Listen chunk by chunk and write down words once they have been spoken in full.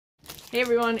Hey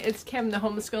everyone, it's Kim, the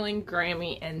homeschooling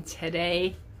Grammy, and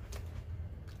today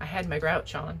I had my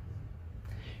grouch on.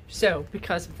 So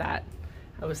because of that,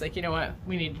 I was like, you know what,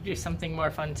 we need to do something more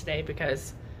fun today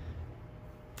because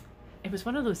it was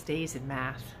one of those days in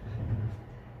math.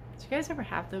 Do you guys ever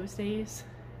have those days?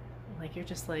 Like you're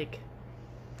just like,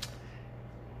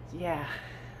 yeah,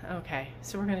 okay,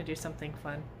 so we're gonna do something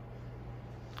fun.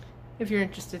 If you're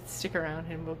interested, stick around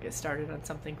and we'll get started on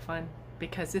something fun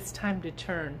because it's time to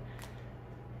turn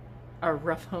our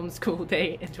rough homeschool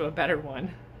day into a better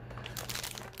one.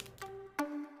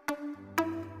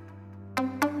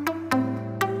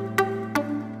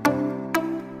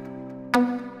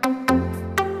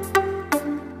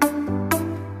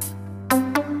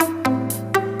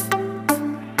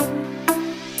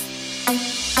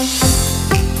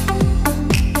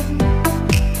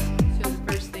 So the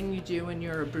first thing you do when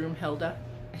you're a broomhilda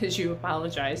is you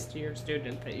apologize to your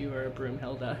student that you are a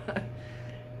broomhilda.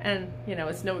 And, you know,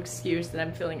 it's no excuse that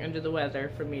I'm feeling under the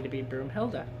weather for me to be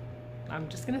broomhilda. I'm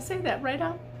just going to say that right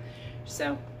up.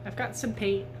 So, I've got some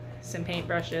paint, some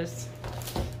paintbrushes.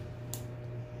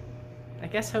 I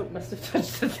guess Hope must have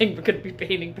touched the thing we're going to be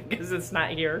painting because it's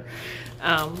not here.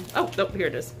 Oh, nope, here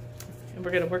it is. And we're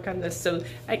going to work on this. So,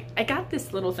 I got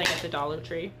this little thing at the Dollar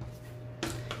Tree.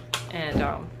 And,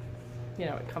 you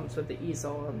know, it comes with the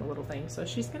easel and the little thing. So,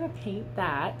 she's going to paint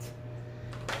that.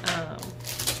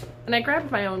 And I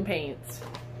grabbed my own paints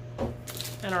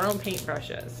and our own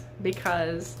paintbrushes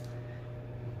because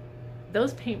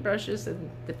those paintbrushes and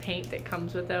the paint that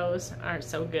comes with those aren't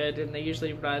so good, and they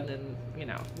usually run and, you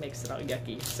know, makes it all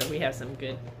yucky. So we have some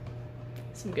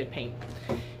good paint.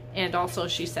 And also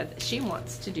she said that she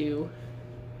wants to do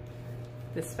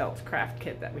this felt craft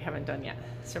kit that we haven't done yet.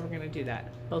 So we're going to do that.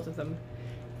 Both of them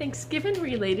Thanksgiving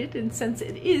related, and since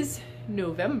it is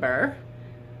November,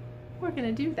 we're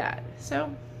going to do that.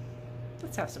 So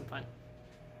let's have some fun.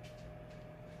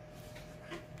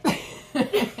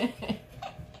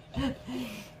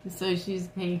 So she's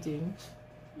painting.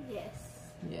 Yes.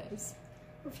 Yes.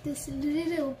 With this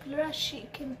little brush, you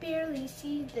can barely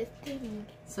see the thing.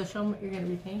 So show them what you're going to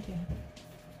be painting.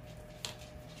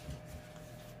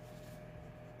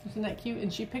 Isn't that cute?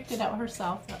 And she picked it out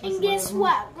herself. And guess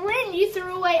what? Lynn, you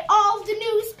threw away all the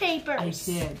newspapers. I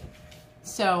did.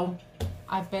 So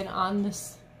I've been on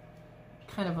this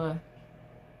kind of a,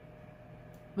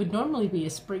 would normally be a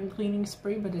spring cleaning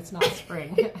spree, but it's not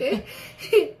spring.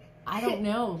 I don't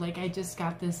know, like I just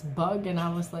got this bug and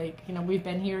I was like, you know, we've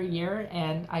been here a year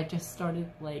and I just started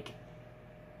like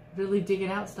really digging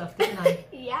out stuff, didn't I?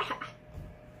 Yeah.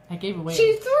 I gave away.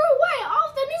 She threw away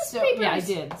all the newspapers. So, yeah, I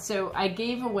did. So I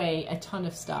gave away a ton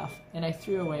of stuff and I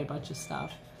threw away a bunch of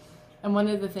stuff. And one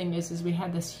of the things is we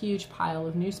had this huge pile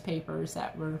of newspapers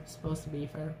that were supposed to be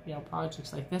for, you know,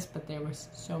 projects like this, but there was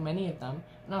so many of them.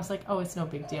 And I was like, oh, it's no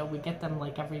big deal. We get them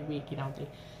like every week, you know, to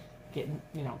get,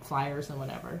 you know, flyers and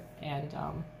whatever. And,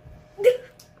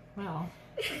 well,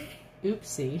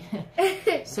 oopsie.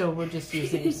 So we're just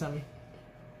using some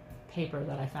paper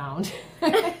that I found.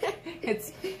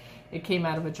 It came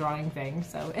out of a drawing thing,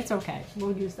 so it's okay.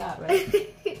 We'll use that,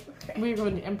 right? We're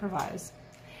going to improvise.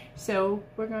 So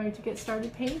we're going to get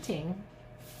started painting,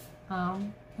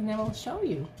 and then we'll show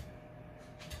you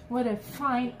what a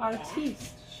fine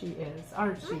artiste she is.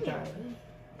 Aren't she, darling?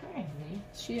 Granny.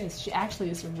 She is. She actually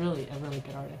is a really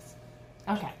good artist.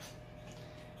 Okay.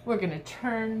 We're going to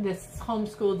turn this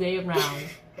homeschool day around.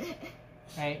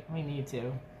 Right? We need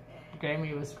to.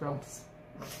 Grammy was grumps.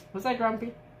 Was I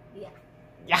grumpy? Yeah.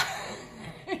 Yeah.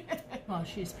 Well,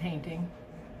 she's painting.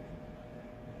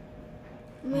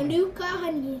 Manuka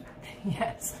honey.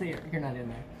 Yes, you're not in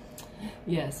there.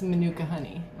 Yes, Manuka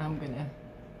honey. I'm gonna,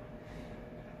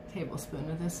 tablespoon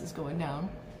of this is going down.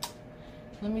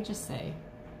 Let me just say,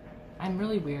 I'm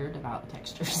really weird about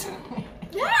textures.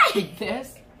 Like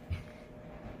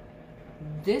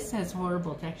this has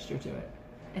horrible texture to it.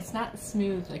 It's not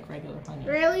smooth like regular honey.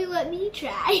 Really? Let me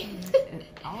try.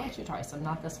 I'll let you try some.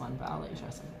 Not this one, but I'll let you try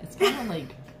some. It's kind of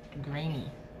like grainy.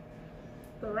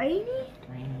 Grainy?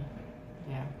 Grainy.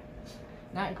 Yeah.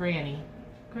 Not granny.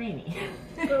 Grainy.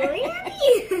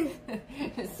 Granny?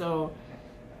 So,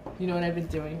 you know what I've been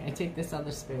doing? I take this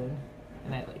other spoon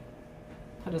and I like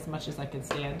put as much as I can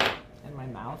stand in my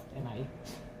mouth and I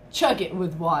chug it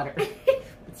with water.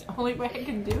 It's the only way I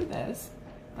can do this.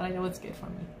 But I know it's good for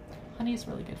me. Honey is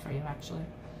really good for you, actually.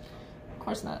 Of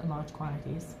course, not in large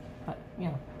quantities. But, you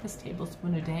know, this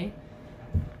tablespoon a day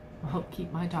will help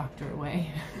keep my doctor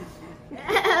away.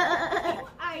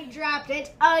 I dropped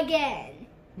it again.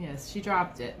 Yes, she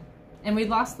dropped it. And we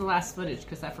lost the last footage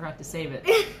because I forgot to save it.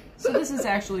 So this is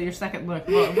actually your second look.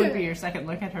 Well, it would be your second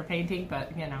look at her painting,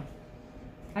 but, you know,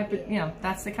 You know,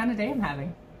 that's the kind of day I'm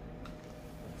having.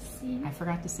 See? I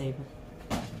forgot to save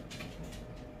it.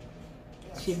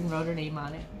 She even wrote her name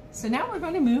on it. So now we're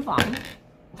going to move on.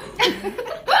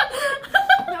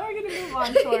 Now we're going to move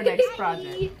on to our next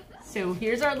project. So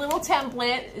here's our little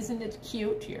template. Isn't it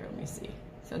cute? Here, let me see.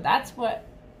 So that's what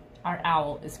our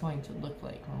owl is going to look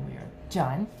like when we are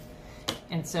done.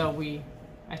 And so we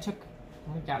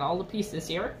got all the pieces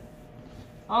here.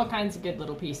 All kinds of good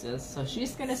little pieces. So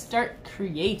she's going to start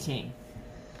creating.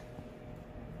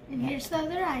 And here's the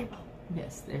other eyeball.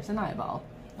 Yes, there's an eyeball.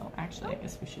 Oh, actually, I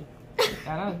guess we should get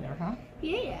that out of there, huh?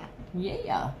 Yeah.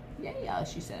 Yeah. Yeah,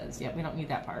 she says. Yeah, we don't need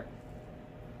that part.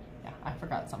 Yeah, I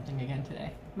forgot something again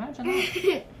today. Imagine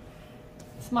that.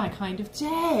 It's my kind of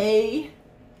day.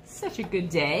 Such a good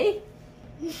day.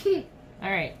 All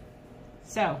right.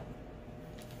 So,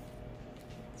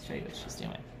 let's show you what she's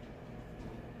doing.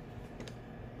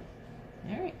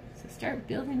 All right. So start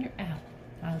building your owl.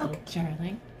 My little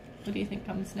darling. What do you think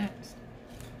comes next?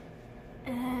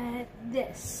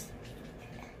 This.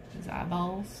 His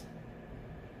eyeballs.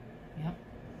 Yep.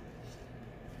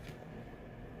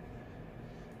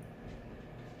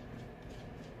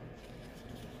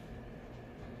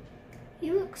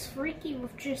 He looks freaky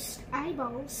with just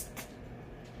eyeballs.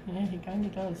 Yeah, he kind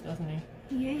of does, doesn't he?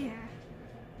 Yeah.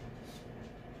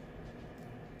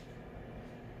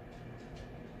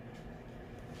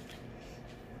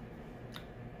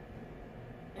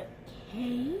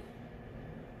 Okay.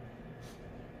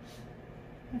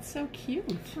 It's so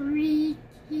cute. Freaky.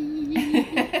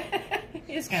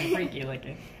 He's kind of freaky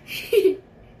looking.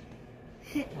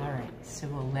 Alright, so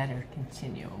we'll let her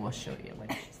continue and we'll show you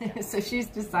what she's done. So she's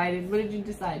decided. What did you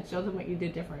decide? Show them what you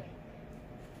did different.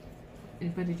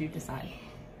 What did you decide?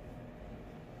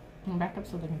 Back up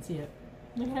so they can see it.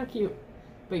 Look at how cute.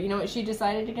 But you know what she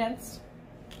decided against?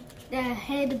 The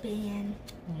headband.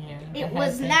 Yeah. It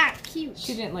was not cute.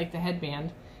 She didn't like the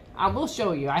headband. I will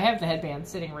show you. I have the headband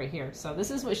sitting right here. So this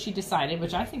is what she decided,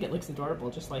 which I think it looks adorable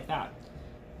just like that.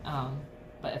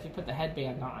 But if you put the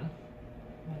headband on,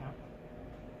 you know.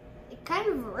 It kind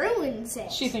of ruins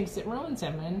it. She thinks it ruins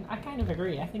him, and I kind of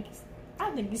agree. I think he's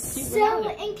cute So,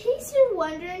 without it. in case you're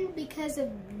wondering, because of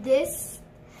this,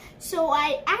 so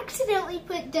I accidentally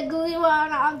put the glue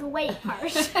on the white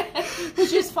part.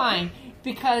 Which is fine,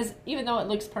 because even though it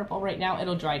looks purple right now,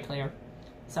 it'll dry clear.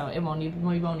 So we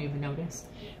won't even notice.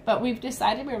 But we've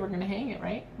decided where we're going to hang it,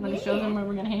 right? I'm going to show them where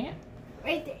we're going to hang it.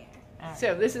 Right there. Right.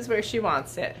 So this is where she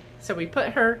wants it. So we put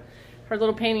her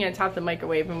little painting on top of the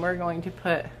microwave, and we're going to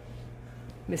put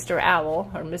Mr. Owl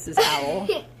or Mrs. Owl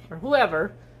or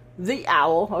whoever, the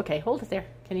owl. Okay, hold it there.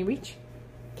 Can you reach?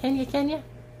 Can you? I'm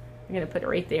going to put it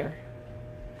right there.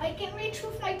 I can reach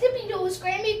with my tippy toes,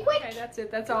 Grammy, quick. Okay, that's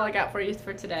it. That's all I got for you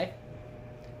for today.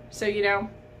 So, you know,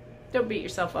 don't beat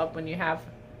yourself up when you have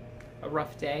a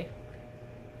rough day.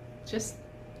 Just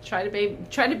try to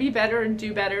be better and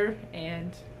do better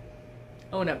and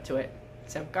own up to it.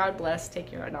 So God bless, take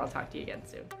care, and I'll talk to you again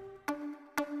soon.